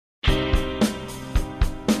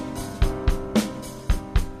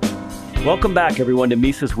Welcome back, everyone, to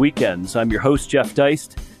Mises Weekends. I'm your host, Jeff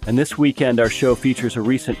Deist, and this weekend our show features a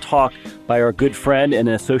recent talk by our good friend and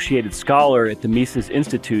an associated scholar at the Mises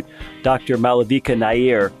Institute, Dr. Malavika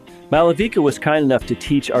Nair. Malavika was kind enough to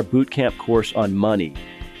teach our bootcamp course on money,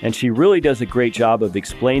 and she really does a great job of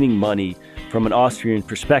explaining money from an Austrian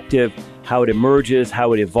perspective, how it emerges,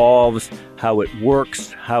 how it evolves, how it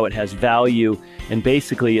works, how it has value, and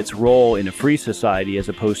basically its role in a free society as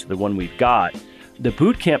opposed to the one we've got. The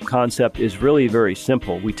bootcamp concept is really very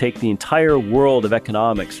simple. We take the entire world of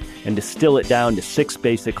economics and distill it down to 6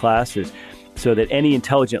 basic classes so that any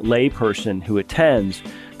intelligent layperson who attends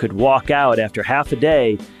could walk out after half a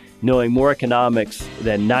day knowing more economics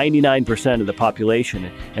than 99% of the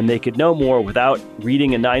population. And they could know more without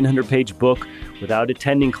reading a 900-page book, without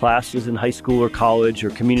attending classes in high school or college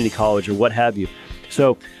or community college or what have you.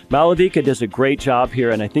 So Malavika does a great job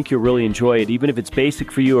here, and I think you'll really enjoy it. Even if it's basic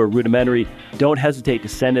for you or rudimentary, don't hesitate to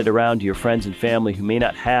send it around to your friends and family who may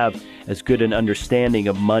not have as good an understanding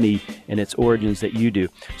of money and its origins that you do.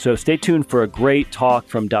 So stay tuned for a great talk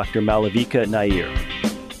from Dr. Malavika Nair.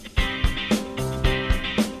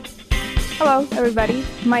 Hello, everybody.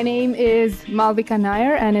 My name is Malavika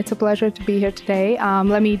Nair, and it's a pleasure to be here today.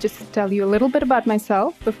 Let me just tell you a little bit about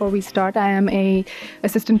myself before we start. I am an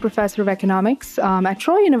assistant professor of economics at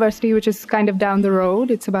Troy University, which is kind of down the road.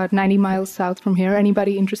 It's about 90 miles south from here.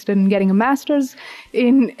 Anybody interested in getting a master's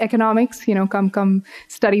in economics, come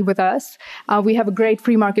study with us. We have a great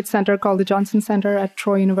free market center called the Johnson Center at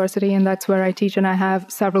Troy University, and that's where I teach. And I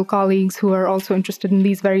have several colleagues who are also interested in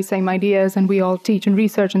these very same ideas, and we all teach and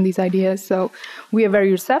research in these ideas. So we are very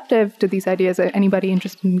receptive to these ideas. Anybody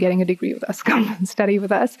interested in getting a degree with us, come and study with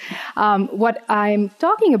us. What I'm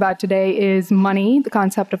talking about today is money, the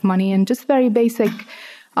concept of money, and just very basic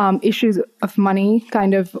issues of money,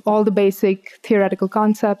 kind of all the basic theoretical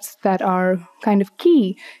concepts that are kind of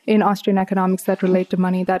key in Austrian economics that relate to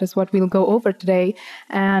money. That is what we'll go over today.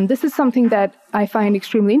 And this is something that I find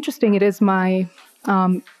extremely interesting. It is my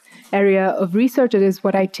area of research. It is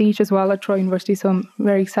what I teach as well at Troy University, so I'm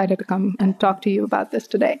very excited to come and talk to you about this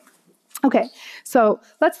today. Okay, so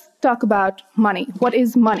let's talk about money. What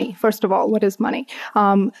is money? First of all, what is money?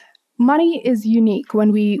 Money is unique.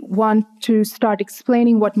 When we want to start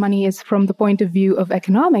explaining what money is from the point of view of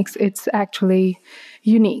economics, it's actually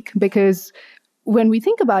unique because when we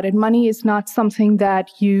think about it, money is not something that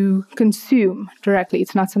you consume directly.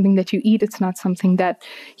 It's not something that you eat. It's not something that,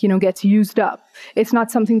 gets used up. It's not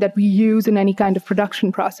something that we use in any kind of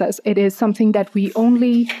production process. It is something that we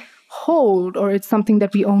only hold, or it's something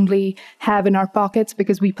that we only have in our pockets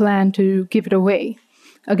because we plan to give it away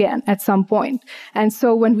again at some point. And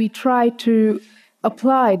so when we try to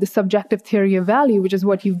apply the subjective theory of value, which is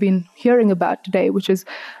what you've been hearing about today, which is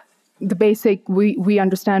the basic, we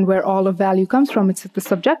understand where all of value comes from. It's the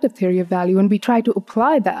subjective theory of value. And we try to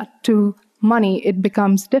apply that to money, it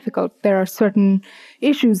becomes difficult. There are certain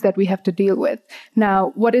issues that we have to deal with.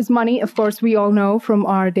 Now, what is money? Of course, we all know from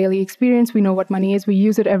our daily experience, we know what money is. We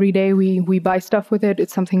use it every day. We buy stuff with it.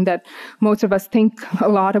 It's something that most of us think a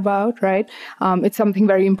lot about, right? It's something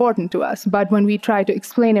very important to us. But when we try to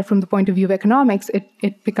explain it from the point of view of economics,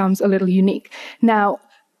 it becomes a little unique. Now,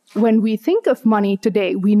 when we think of money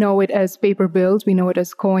today, we know it as paper bills, we know it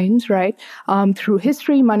as coins, right? Through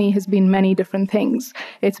history, money has been many different things.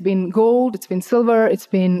 It's been gold, it's been silver, it's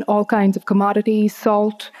been all kinds of commodities,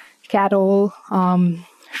 salt, cattle,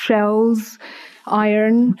 shells,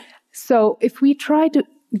 iron. So if we try to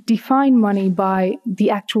define money by the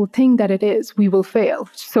actual thing that it is, we will fail.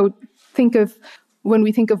 So when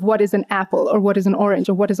we think of what is an apple or what is an orange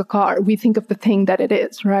or what is a car, we think of the thing that it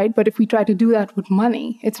is, right? But if we try to do that with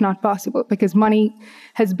money, it's not possible because money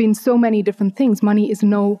has been so many different things. Money is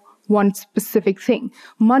no one specific thing.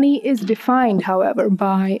 Money is defined, however,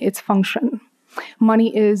 by its function.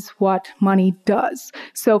 Money is what money does.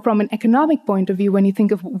 So from an economic point of view, when you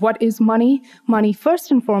think of what is money, money first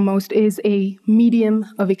and foremost is a medium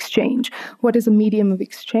of exchange. What is a medium of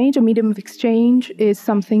exchange? A medium of exchange is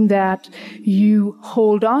something that you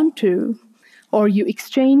hold on to or you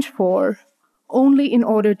exchange for only in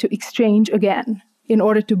order to exchange again, in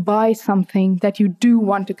order to buy something that you do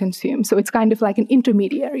want to consume. So it's kind of like an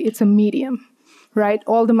intermediary. It's a medium. Right?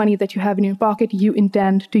 All the money that you have in your pocket, you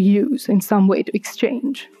intend to use in some way to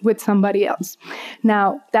exchange with somebody else.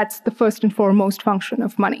 Now, that's the first and foremost function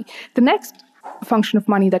of money. The next function of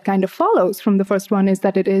money that kind of follows from the first one is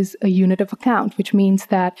that it is a unit of account, which means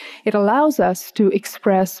that it allows us to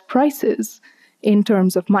express prices in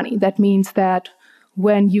terms of money. That means that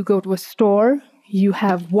when you go to a store, you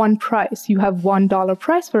have one price. You have $1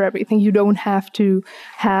 price for everything. You don't have to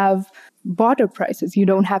have barter prices. You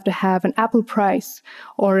don't have to have an apple price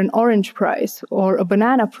or an orange price or a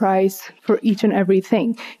banana price for each and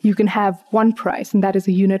everything. You can have one price, and that is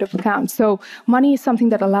a unit of account. So money is something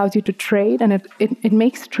that allows you to trade, and it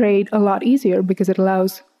makes trade a lot easier because it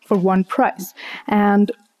allows for one price.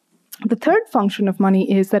 And the third function of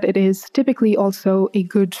money is that it is typically also a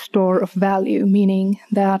good store of value, meaning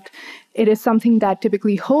that it is something that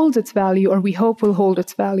typically holds its value, or we hope will hold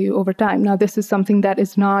its value over time. Now, this is something that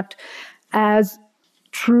is not as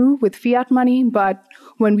true with fiat money, but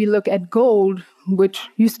when we look at gold, which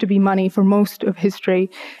used to be money for most of history,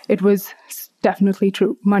 it was definitely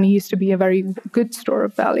true. Money used to be a very good store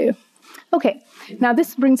of value. Okay, now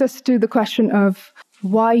this brings us to the question of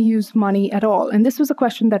why use money at all? And this was a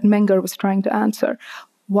question that Menger was trying to answer.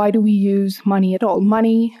 Why do we use money at all?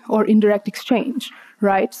 Money or indirect exchange,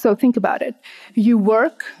 right? So think about it. You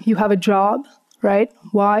work, you have a job, right?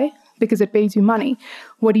 Why? Because it pays you money.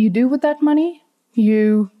 What do you do with that money?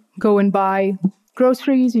 You go and buy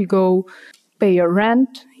groceries, you go pay your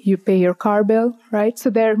rent, you pay your car bill, right? So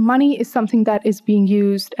money is something that is being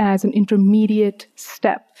used as an intermediate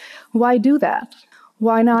step. Why do that?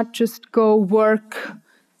 Why not just go work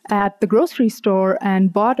at the grocery store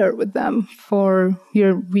and barter with them for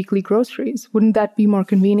your weekly groceries? Wouldn't that be more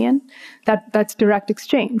convenient? That's direct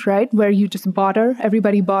exchange, right? Where you just barter,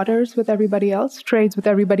 everybody barters with everybody else, trades with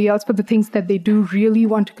everybody else for the things that they do really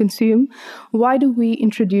want to consume. Why do we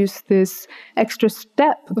introduce this extra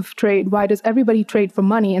step of trade? Why does everybody trade for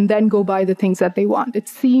money and then go buy the things that they want? It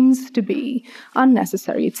seems to be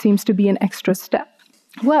unnecessary. It seems to be an extra step.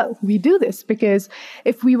 Well, we do this because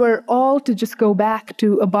if we were all to just go back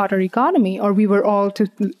to a barter economy, or we were all to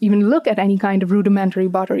even look at any kind of rudimentary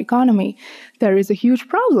barter economy, there is a huge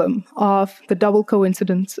problem of the double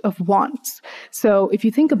coincidence of wants. So if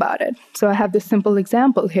you think about it, so I have this simple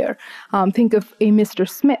example here. Think of a Mr.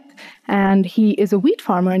 Smith, and he is a wheat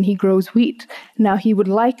farmer and he grows wheat. Now he would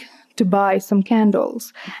like to buy some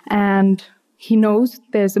candles, and he knows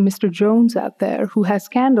there's a Mr. Jones out there who has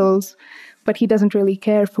candles, but he doesn't really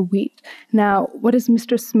care for wheat. Now, what is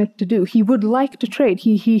Mr. Smith to do? He would like to trade.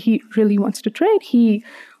 He really wants to trade. He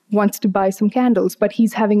wants to buy some candles, but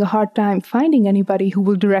he's having a hard time finding anybody who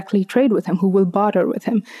will directly trade with him, who will barter with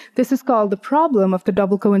him. This is called the problem of the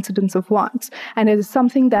double coincidence of wants. And it is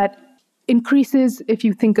something that increases, if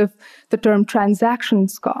you think of the term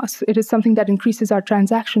transactions costs, it is something that increases our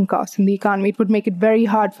transaction costs in the economy. It would make it very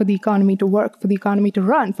hard for the economy to work, for the economy to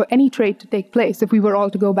run, for any trade to take place if we were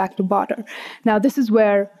all to go back to barter. Now, this is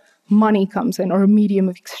where money comes in, or a medium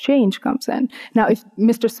of exchange comes in. Now, if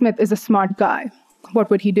Mr. Smith is a smart guy, what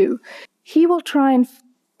would he do? He will try and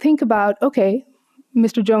think about, okay,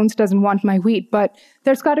 Mr. Jones doesn't want my wheat, but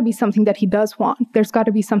there's got to be something that he does want. There's got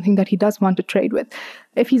to be something that he does want to trade with.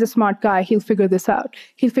 If he's a smart guy, he'll figure this out.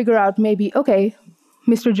 He'll figure out maybe, okay,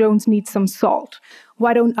 Mr. Jones needs some salt.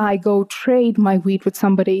 Why don't I go trade my wheat with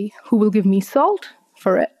somebody who will give me salt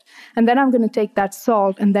for it? And then I'm going to take that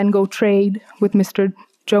salt and then go trade with Mr.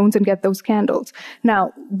 Jones and get those candles.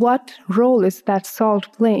 Now, what role is that salt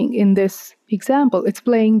playing in this example? It's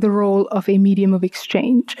playing the role of a medium of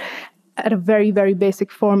exchange. At a very, very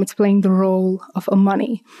basic form, it's playing the role of a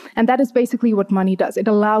money. And that is basically what money does. It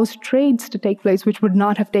allows trades to take place which would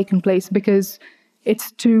not have taken place because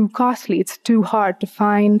it's too costly, it's too hard to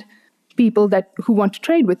find people who want to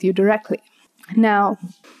trade with you directly. Now,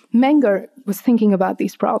 Menger was thinking about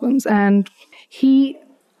these problems, and he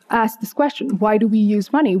asked this question: why do we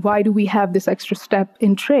use money? Why do we have this extra step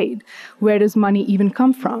in trade? Where does money even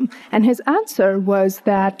come from? And his answer was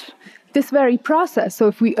that this very process, so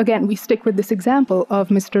if we stick with this example of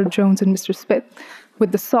Mr. Jones and Mr. Smith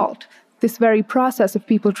with the salt, this very process of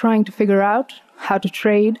people trying to figure out how to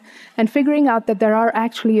trade and figuring out that there are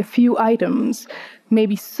actually a few items,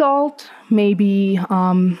 maybe salt, maybe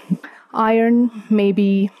iron,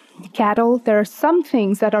 maybe cattle. There are some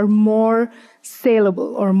things that are more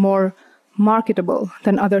saleable or more marketable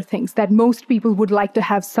than other things that most people would like to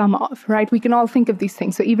have some of, right? We can all think of these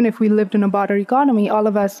things. So even if we lived in a barter economy, all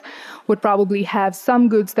of us would probably have some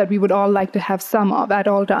goods that we would all like to have some of at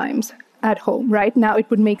all times at home, right? Now, it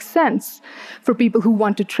would make sense for people who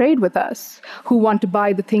want to trade with us, who want to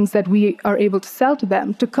buy the things that we are able to sell to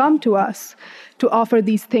them, to come to us to offer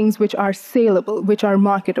these things which are saleable, which are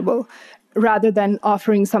marketable. rather than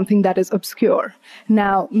offering something that is obscure.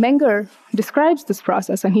 Now, Menger describes this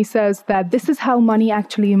process, and he says that this is how money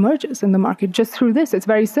actually emerges in the market, just through this. It's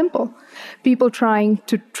very simple. People trying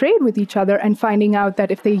to trade with each other and finding out that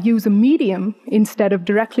if they use a medium instead of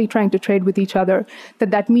directly trying to trade with each other,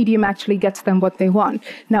 that medium actually gets them what they want.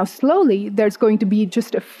 Now, slowly, there's going to be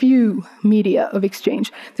just a few media of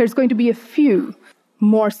exchange. There's going to be a few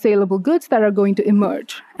more saleable goods that are going to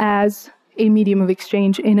emerge as a medium of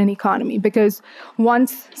exchange in an economy. Because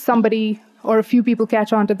once somebody or a few people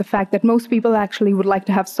catch on to the fact that most people actually would like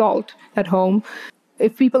to have salt at home,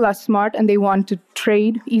 if people are smart and they want to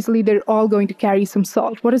trade easily, they're all going to carry some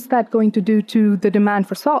salt. What is that going to do to the demand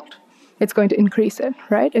for salt? It's going to increase it,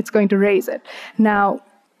 right? It's going to raise it. Now,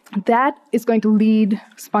 that is going to lead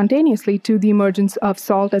spontaneously to the emergence of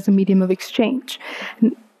salt as a medium of exchange.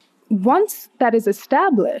 Once that is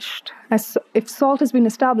established, if salt has been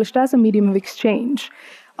established as a medium of exchange,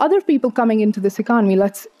 other people coming into this economy,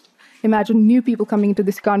 let's imagine new people coming into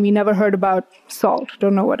this economy, never heard about salt,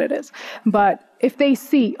 don't know what it is. But if they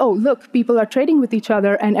see, oh, look, people are trading with each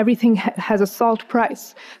other and everything has a salt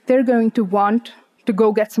price, they're going to want to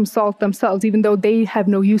go get some salt themselves, even though they have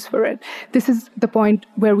no use for it. This is the point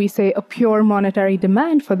where we say a pure monetary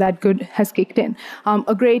demand for that good has kicked in.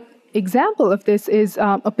 A great example of this is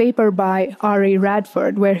a paper by R.A.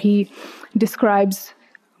 Radford, where he describes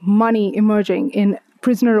money emerging in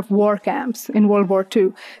prisoner of war camps in World War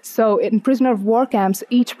II. So in prisoner of war camps,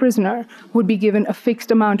 each prisoner would be given a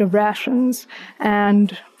fixed amount of rations,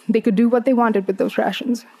 and they could do what they wanted with those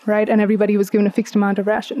rations, right? And everybody was given a fixed amount of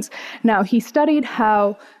rations. Now, he studied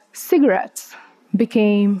how cigarettes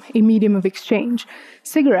became a medium of exchange.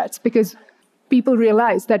 Cigarettes, because people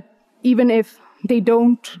realized that even if they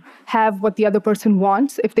don't have what the other person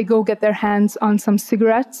wants, if they go get their hands on some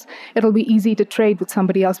cigarettes, it'll be easy to trade with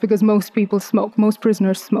somebody else because most people smoke, most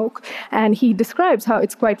prisoners smoke. And he describes how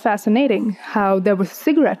it's quite fascinating how there were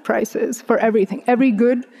cigarette prices for everything. Every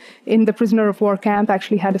good in the prisoner of war camp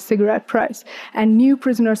actually had a cigarette price. And new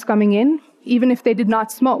prisoners coming in, even if they did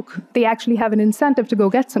not smoke, they actually have an incentive to go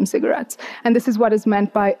get some cigarettes. And this is what is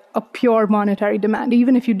meant by a pure monetary demand.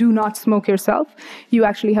 Even if you do not smoke yourself, you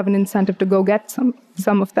actually have an incentive to go get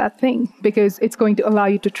some of that thing because it's going to allow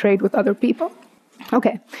you to trade with other people.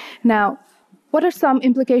 Okay, now, what are some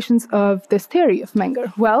implications of this theory of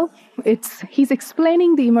Menger? Well, he's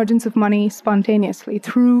explaining the emergence of money spontaneously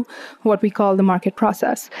through what we call the market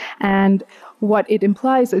process. And what it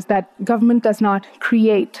implies is that government does not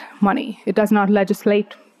create money. It does not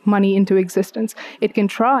legislate money into existence. It can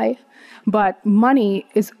try, but money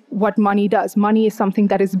is what money does. Money is something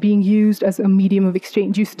that is being used as a medium of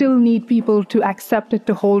exchange. You still need people to accept it,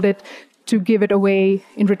 to hold it, to give it away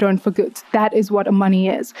in return for goods. That is what a money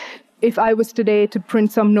is. If I was today to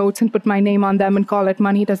print some notes and put my name on them and call it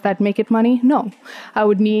money, does that make it money? No. I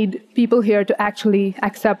would need people here to actually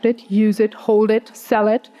accept it, use it, hold it, sell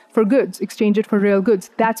it for goods, exchange it for real goods.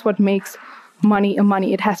 That's what makes money a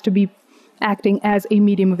money. It has to be acting as a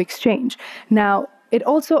medium of exchange. Now, it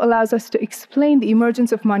also allows us to explain the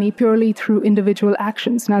emergence of money purely through individual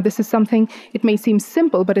actions. Now, this is something, it may seem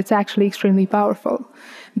simple, but it's actually extremely powerful.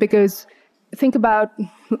 Because if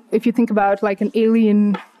you think about like an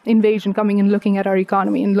alien invasion coming and looking at our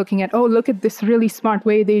economy and looking at, oh, look at this really smart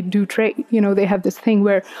way they do trade. You know, they have this thing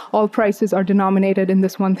where all prices are denominated in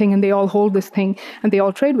this one thing and they all hold this thing and they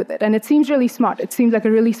all trade with it. And it seems really smart. It seems like a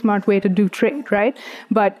really smart way to do trade, right?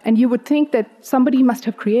 And you would think that somebody must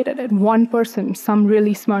have created it. One person, some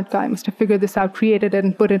really smart guy must have figured this out, created it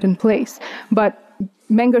and put it in place. But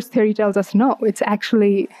Menger's theory tells us no,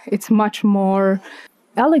 it's much more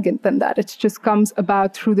elegant than that. It just comes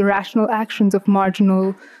about through the rational actions of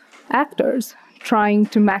marginal actors trying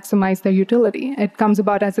to maximize their utility. It comes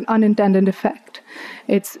about as an unintended effect.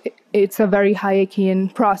 It's a very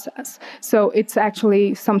Hayekian process. So it's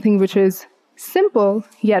actually something which is simple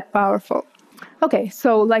yet powerful. Okay,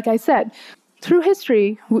 so like I said, through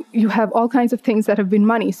history, you have all kinds of things that have been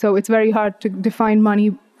money. So it's very hard to define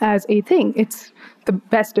money as a thing. It's the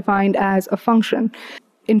best defined as a function.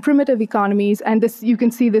 In primitive economies, and you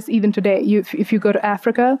can see this even today. If you go to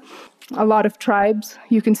Africa, a lot of tribes,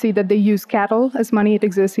 you can see that they use cattle as money. It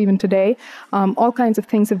exists even today. All kinds of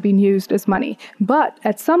things have been used as money. But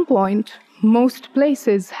at some point, most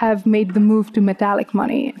places have made the move to metallic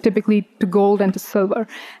money, typically to gold and to silver.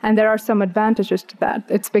 And there are some advantages to that.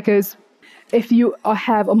 It's because if you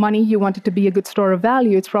have a money, you want it to be a good store of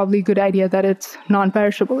value, it's probably a good idea that it's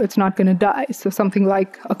non-perishable. It's not going to die. So something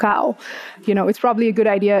like a cow, it's probably a good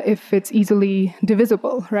idea if it's easily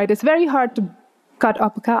divisible, right? It's very hard to cut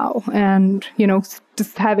up a cow and,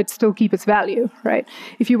 just have it still keep its value, right?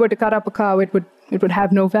 If you were to cut up a cow, it would It would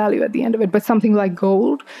have no value at the end of it. But something like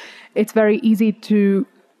gold, it's very easy to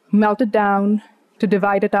melt it down, to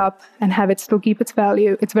divide it up, and have it still keep its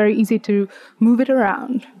value. It's very easy to move it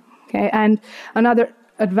around. Okay? And another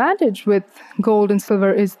advantage with gold and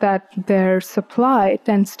silver is that their supply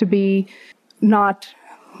tends to be not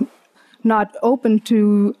open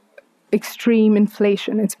to extreme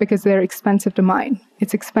inflation. It's because they're expensive to mine.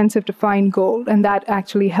 It's expensive to find gold, and that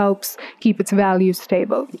actually helps keep its value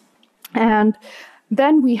stable. And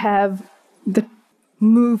then we have the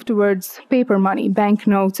move towards paper money,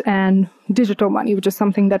 banknotes, and digital money, which is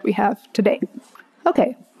something that we have today.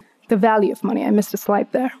 Okay, the value of money. I missed a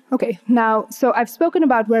slide there. Okay, now, so I've spoken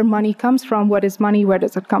about where money comes from. What is money? Where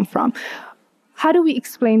does it come from? How do we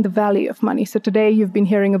explain the value of money? So today you've been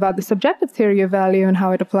hearing about the subjective theory of value and how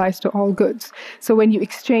it applies to all goods. So when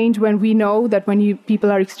we know that when people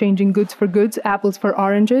are exchanging goods for goods, apples for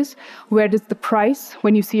oranges, where does the price,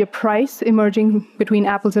 when you see a price emerging between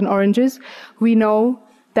apples and oranges, we know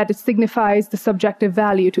that it signifies the subjective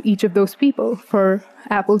value to each of those people for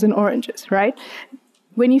apples and oranges, right?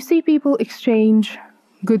 When you see people exchange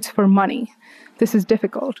goods for money, this is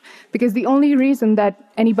difficult because the only reason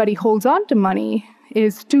that anybody holds on to money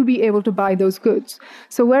is to be able to buy those goods.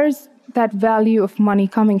 So where is that value of money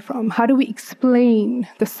coming from? How do we explain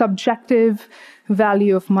the subjective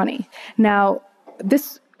value of money? Now,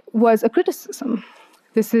 this was a criticism.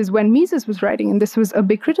 This is when Mises was writing, and this was a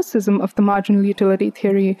big criticism of the marginal utility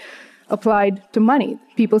theory applied to money.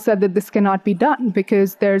 People said that this cannot be done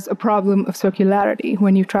because there's a problem of circularity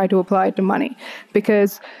when you try to apply it to money.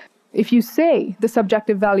 Because if you say the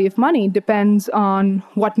subjective value of money depends on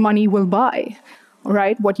what money will buy,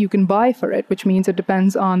 right? What you can buy for it, which means it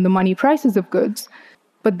depends on the money prices of goods.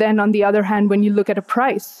 But then on the other hand, when you look at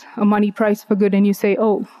a money price for good, and you say,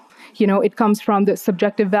 it comes from the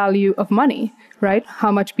subjective value of money, right?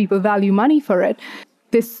 How much people value money for it.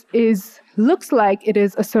 This looks like it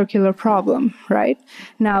is a circular problem, right?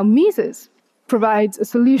 Now, Mises provides a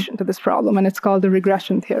solution to this problem, and it's called the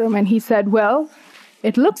regression theorem. And he said,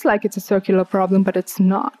 it looks like it's a circular problem, but it's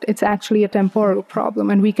not. It's actually a temporal problem,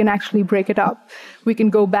 and we can actually break it up. We can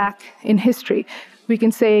go back in history. We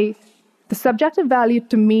can say the subjective value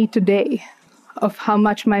to me today of how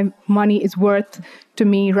much my money is worth to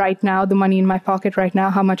me right now, the money in my pocket right now,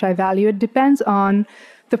 how much I value it, depends on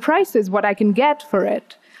the prices, what I can get for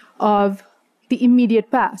it, of the immediate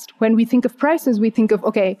past. When we think of prices, we think of,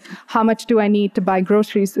 how much do I need to buy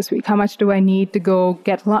groceries this week? How much do I need to go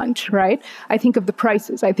get lunch, right? I think of the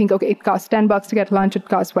prices. I think, it costs $10 to get lunch. It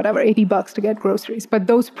costs $80 to get groceries. But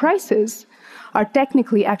those prices are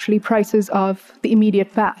technically actually prices of the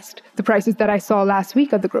immediate past. The prices that I saw last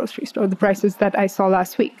week at the grocery store, the prices that I saw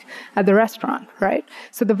last week at the restaurant, right?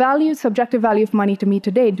 So the subjective value of money to me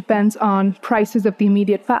today depends on prices of the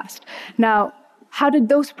immediate past. Now, how did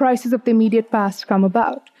those prices of the immediate past come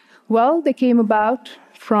about? Well, they came about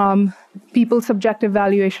from people's subjective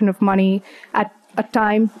valuation of money at a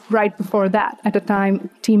time right before that, at a time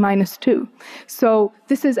t-2. So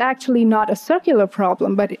this is actually not a circular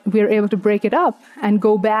problem, but we're able to break it up and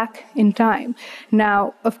go back in time.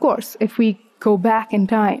 Now, of course, if we go back in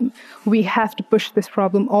time, we have to push this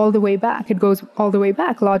problem all the way back. It goes all the way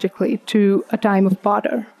back, logically, to a time of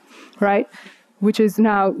barter, right? Which is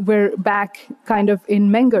now, we're back kind of in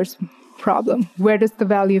Menger's problem. Where does the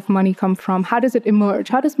value of money come from? How does it emerge?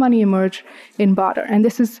 How does money emerge in barter? And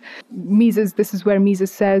this is where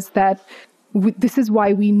Mises says that this is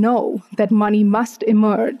why we know that money must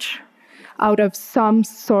emerge out of some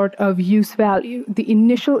sort of use value. The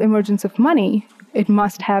initial emergence of money, it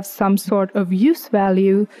must have some sort of use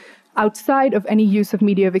value outside of any use of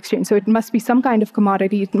media of exchange. So it must be some kind of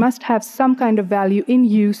commodity. It must have some kind of value in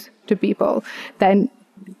use to people. Then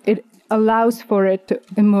it allows for it to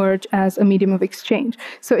emerge as a medium of exchange.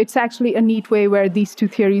 So it's actually a neat way where these two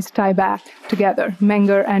theories tie back together,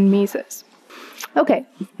 Menger and Mises. Okay,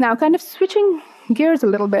 now kind of switching gears a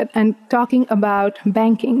little bit and talking about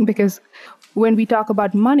banking, because when we talk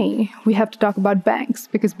about money, we have to talk about banks,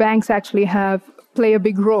 because banks actually play a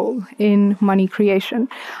big role in money creation.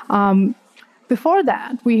 Before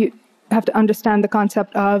that, we have to understand the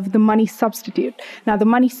concept of the money substitute. Now, the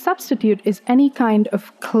money substitute is any kind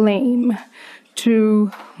of claim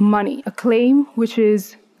to money, a claim which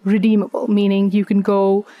is redeemable, meaning you can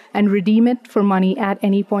go and redeem it for money at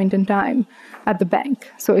any point in time at the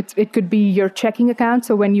bank. So it could be your checking account.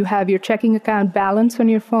 So when you have your checking account balance on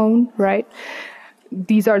your phone, right?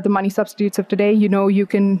 These are the money substitutes of today. You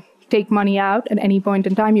can take money out at any point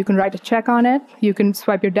in time. You can write a check on it. You can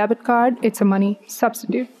swipe your debit card. It's a money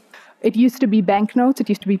substitute. It used to be banknotes. It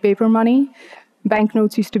used to be paper money.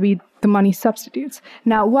 banknotes used to be the money substitutes.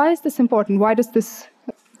 Now, why is this important? Why does this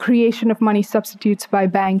creation of money substitutes by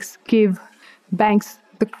banks give banks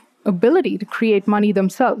the ability to create money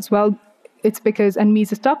themselves? Well, it's because, and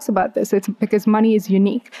Mises talks about this, it's because money is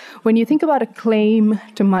unique. When you think about a claim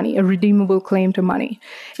to money, a redeemable claim to money,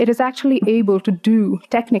 it is actually able to do,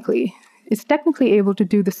 it's technically able to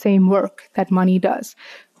do the same work that money does.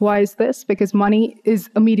 Why is this? Because money is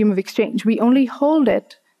a medium of exchange. We only hold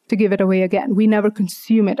it to give it away again. We never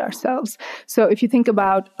consume it ourselves. So if you think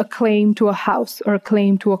about a claim to a house or a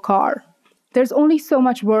claim to a car, there's only so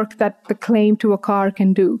much work that the claim to a car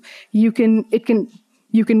can do. You can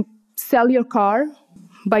sell your car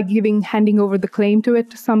by handing over the claim to it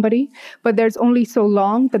to somebody, but there's only so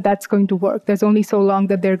long that that's going to work. There's only so long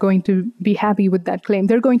that they're going to be happy with that claim.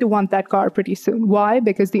 They're going to want that car pretty soon. Why?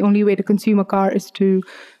 Because the only way to consume a car is to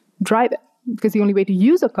drive it. Because the only way to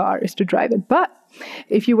use a car is to drive it. But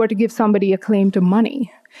if you were to give somebody a claim to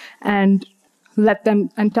money and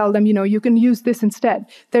tell them, you can use this instead,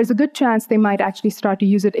 there's a good chance they might actually start to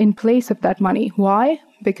use it in place of that money. Why?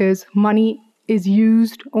 Because money is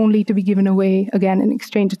used only to be given away again in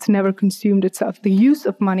exchange. It's never consumed itself. The use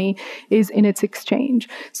of money is in its exchange.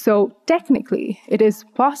 So technically, it is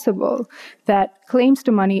possible that claims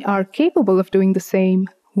to money are capable of doing the same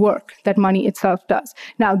work that money itself does.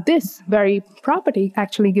 Now, this very property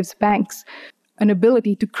actually gives banks an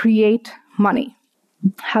ability to create money.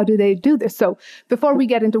 How do they do this? So before we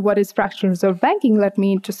get into what is fractional reserve banking, let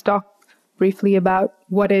me just talk briefly about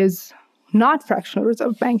what is not fractional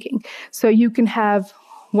reserve banking. So you can have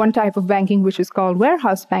one type of banking, which is called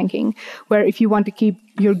warehouse banking, where if you want to keep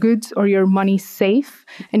your goods or your money safe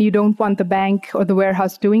and you don't want the bank or the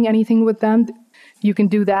warehouse doing anything with them, you can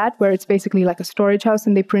do that, where it's basically like a storage house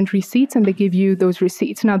and they print receipts and they give you those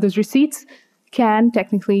receipts. Now, those receipts can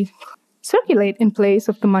technically circulate in place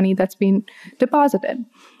of the money that's been deposited.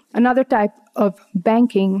 Another type of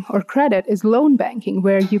banking or credit is loan banking,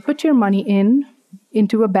 where you put your money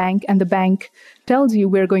into a bank and the bank tells you,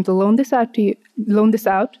 we're going to loan this out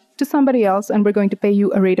to somebody else, and we're going to pay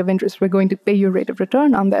you a rate of interest. We're going to pay you a rate of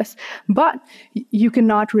return on this. But you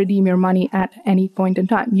cannot redeem your money at any point in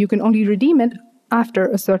time. You can only redeem it after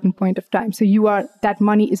a certain point of time. So that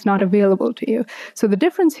money is not available to you. So the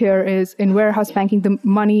difference here is in warehouse banking, the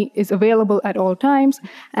money is available at all times,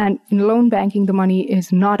 and in loan banking, the money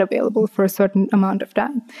is not available for a certain amount of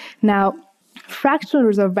time. Now, fractional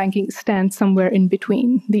reserve banking stands somewhere in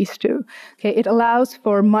between these two. Okay, it allows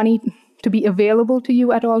for money to be available to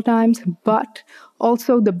you at all times, but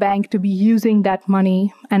also the bank to be using that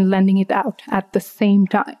money and lending it out at the same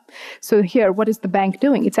time. So here, what is the bank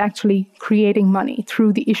doing? It's actually creating money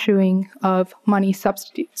through the issuing of money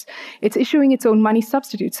substitutes. It's issuing its own money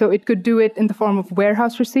substitutes. So it could do it in the form of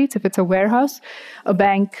warehouse receipts. If it's a warehouse, a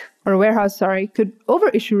bank or a warehouse, could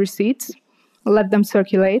overissue receipts, let them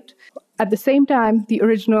circulate. At the same time, the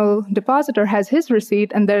original depositor has his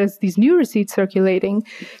receipt, and there's these new receipts circulating.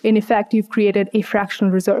 In effect, you've created a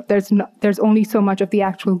fractional reserve. There's only so much of the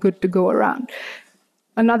actual good to go around.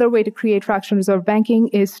 Another way to create fractional reserve banking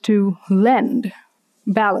is to lend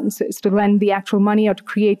balances, to lend the actual money, or to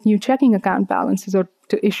create new checking account balances, or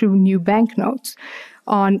to issue new banknotes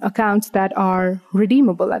on accounts that are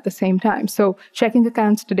redeemable at the same time. So checking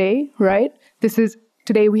accounts today, right?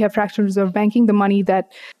 Today we have fractional reserve banking, the money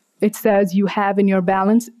that it says you have in your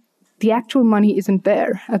balance, the actual money isn't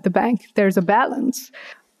there at the bank. There's a balance,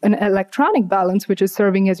 an electronic balance, which is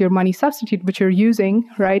serving as your money substitute, which you're using,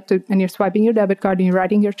 right? And you're swiping your debit card and you're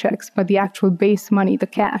writing your checks, but the actual base money, the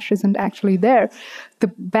cash, isn't actually there.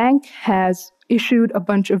 The bank has issued a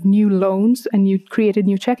bunch of new loans and you created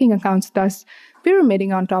new checking accounts, thus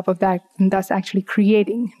pyramiding on top of that, and thus actually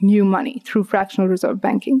creating new money through fractional reserve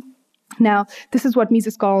banking. Now, this is what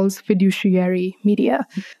Mises calls fiduciary media.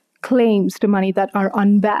 Claims to money that are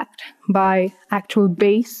unbacked by actual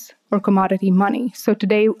base or commodity money. So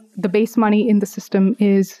today, the base money in the system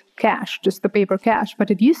is cash, just the paper cash,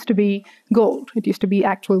 but it used to be gold. It used to be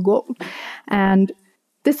actual gold. And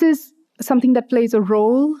this is something that plays a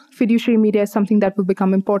role. Fiduciary media is something that will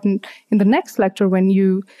become important in the next lecture when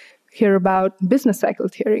you hear about business cycle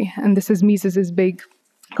theory. And this is Mises's big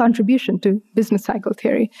contribution to business cycle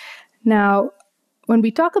theory. Now, when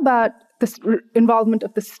we talk about the involvement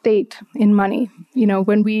of the state in money,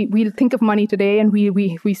 when we think of money today and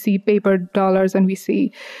we see paper dollars and we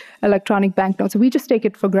see electronic banknotes, we just take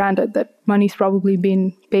it for granted that money's probably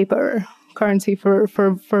been paper currency for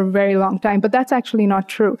a very long time. But that's actually not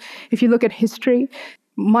true. If you look at history,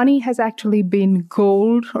 money has actually been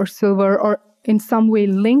gold or silver or in some way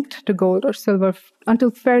linked to gold or silver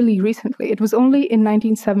until fairly recently. It was only in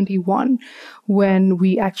 1971 when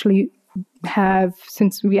we actually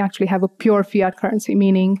since we actually have a pure fiat currency,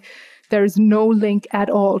 meaning there is no link at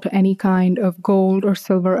all to any kind of gold or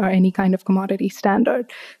silver or any kind of commodity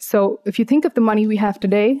standard. So if you think of the money we have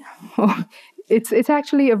today, it's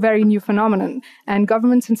actually a very new phenomenon. And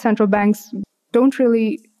governments and central banks don't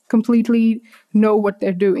really completely know what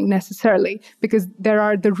they're doing necessarily, because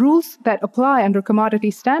the rules that apply under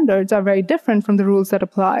commodity standards are very different from the rules that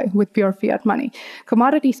apply with pure fiat money.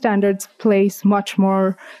 Commodity standards place much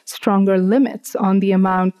more stronger limits on the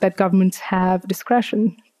amount that governments have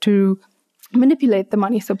discretion to manipulate the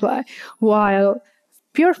money supply, while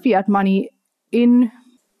pure fiat money in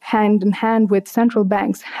hand with central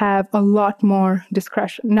banks have a lot more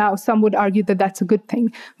discretion. Now, some would argue that that's a good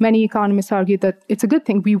thing. Many economists argue that it's a good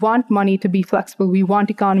thing. We want money to be flexible. We want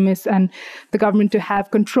economists and the government to have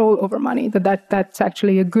control over money, that's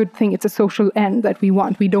actually a good thing. It's a social end that we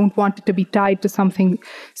want. We don't want it to be tied to something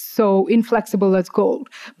so inflexible as gold.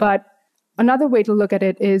 But another way to look at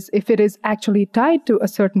it is if it is actually tied to a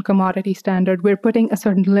certain commodity standard, we're putting a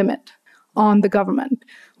certain limit on the government,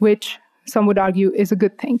 which some would argue is a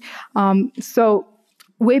good thing. So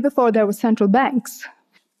way before there were central banks,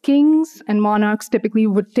 kings and monarchs typically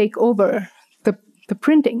would take over the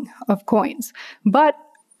printing of coins. But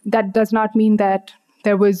that does not mean that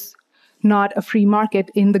there was not a free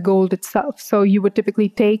market in the gold itself. So you would typically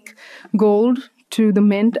take gold to the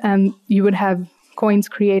mint and you would have coins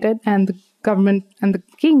created, and the government and the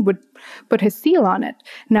king would put his seal on it.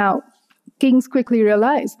 Now, kings quickly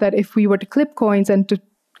realized that if we were to clip coins and to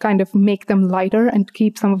kind of make them lighter and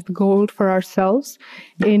keep some of the gold for ourselves,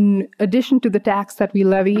 in addition to the tax that we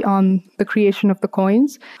levy on the creation of the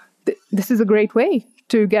coins, this is a great way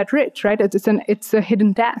to get rich, right? It's a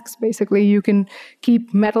hidden tax. Basically, you can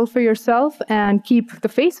keep metal for yourself and keep the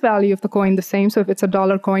face value of the coin the same. So if it's a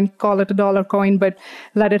dollar coin, call it a dollar coin, but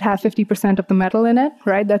let it have 50% of the metal in it,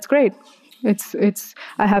 right? That's great.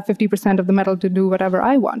 I have 50% of the metal to do whatever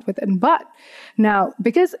I want with it. But now,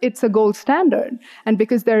 because it's a gold standard and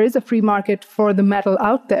because there is a free market for the metal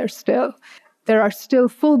out there still, there are still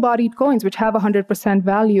full-bodied coins which have 100%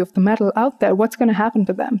 value of the metal out there. What's going to happen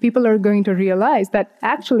to them? People are going to realize that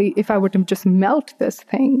actually, if I were to just melt this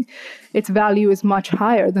thing, its value is much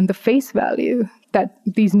higher than the face value that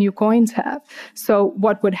these new coins have. So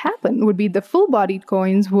what would happen would be the full-bodied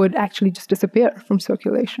coins would actually just disappear from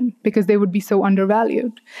circulation because they would be so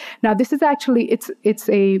undervalued. Now, this is actually, it's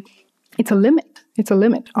a limit. It's a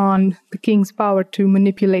limit on the king's power to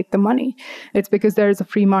manipulate the money. It's because there is a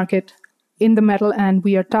free market in the metal and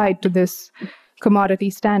we are tied to this commodity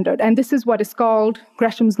standard. And this is what is called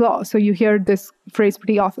Gresham's law. So you hear this phrase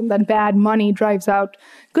pretty often, that bad money drives out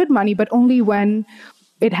good money, but only when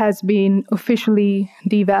it has been officially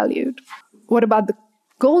devalued. What about the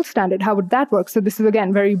gold standard? How would that work? So this is,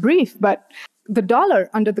 again, very brief, but the dollar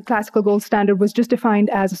under the classical gold standard was just defined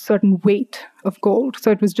as a certain weight of gold. So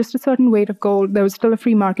it was just a certain weight of gold. There was still a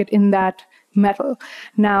free market in that metal.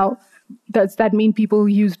 Now, does that mean people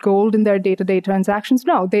used gold in their day-to-day transactions?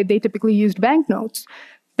 No, they typically used banknotes,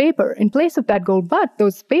 paper in place of that gold, but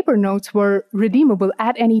those paper notes were redeemable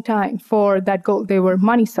at any time for that gold. They were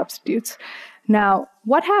money substitutes. Now,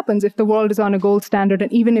 what happens if the world is on a gold standard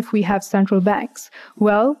and even if we have central banks?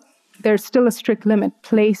 Well, there's still a strict limit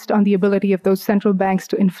placed on the ability of those central banks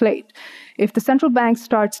to inflate. If the central bank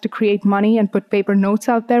starts to create money and put paper notes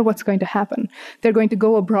out there, what's going to happen? They're going to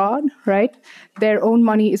go abroad, right? Their own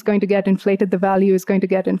money is going to get inflated. The value is going to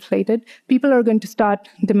get inflated. People are going to start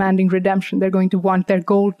demanding redemption. They're going to want their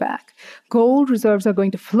gold back. Gold reserves are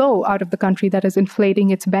going to flow out of the country that is inflating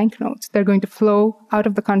its banknotes. They're going to flow out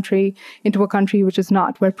of the country into a country which is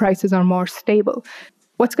not, where prices are more stable.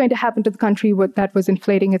 What's going to happen to the country that was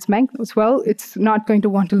inflating its banknotes? Well, it's not going to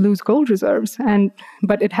want to lose gold reserves,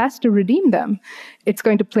 but it has to redeem them. It's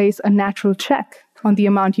going to place a natural check on the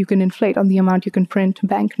amount you can inflate, on the amount you can print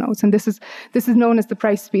banknotes. And this is known as the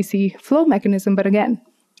price specie flow mechanism. But again,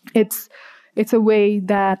 it's a way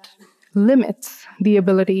that limits the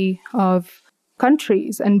ability of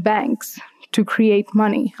countries and banks to create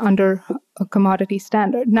money under a commodity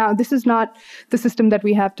standard. Now, this is not the system that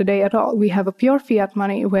we have today at all. We have a pure fiat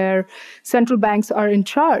money where central banks are in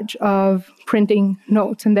charge of printing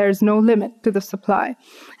notes, and there's no limit to the supply.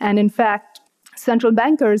 And in fact, central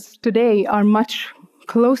bankers today are much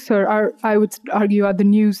closer, I would argue, are the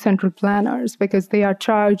new central planners, because they are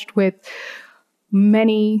charged with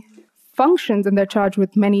many functions and they're charged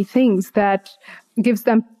with many things that gives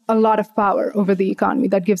them a lot of power over the economy,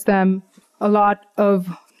 that gives them a lot of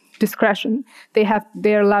discretion.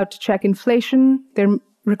 They're allowed to check inflation. They're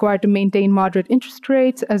required to maintain moderate interest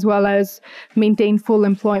rates as well as maintain full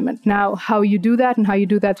employment. Now, how you do that and how you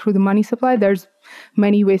do that through the money supply, there's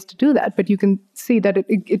many ways to do that, but you can see that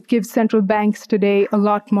it gives central banks today a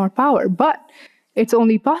lot more power. But it's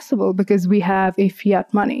only possible because we have a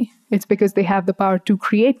fiat money. It's because they have the power to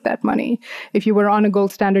create that money. If you were on a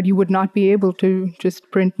gold standard, you would not be able to just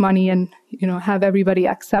print money and, have everybody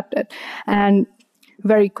accept it. And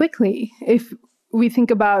very quickly, if we think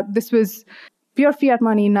about, this was pure fiat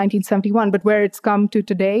money in 1971, but where it's come to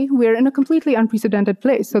today, we're in a completely unprecedented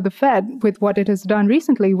place. So the Fed, with what it has done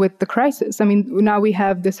recently with the crisis, now we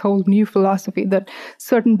have this whole new philosophy that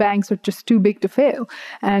certain banks are just too big to fail,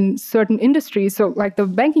 and certain industries, so like the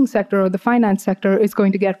banking sector or the finance sector, is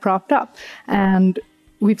going to get propped up. And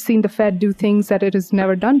we've seen the Fed do things that it has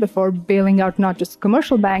never done before, bailing out not just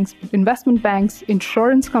commercial banks, but investment banks,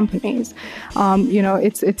 insurance companies.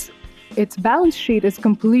 Its balance sheet is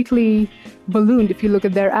completely ballooned if you look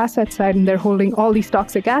at their asset side, and they're holding all these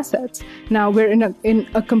toxic assets. Now we're in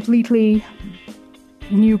a completely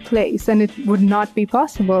new place, and it would not be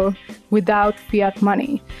possible without fiat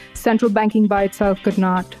money. Central banking by itself could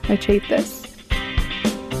not achieve this.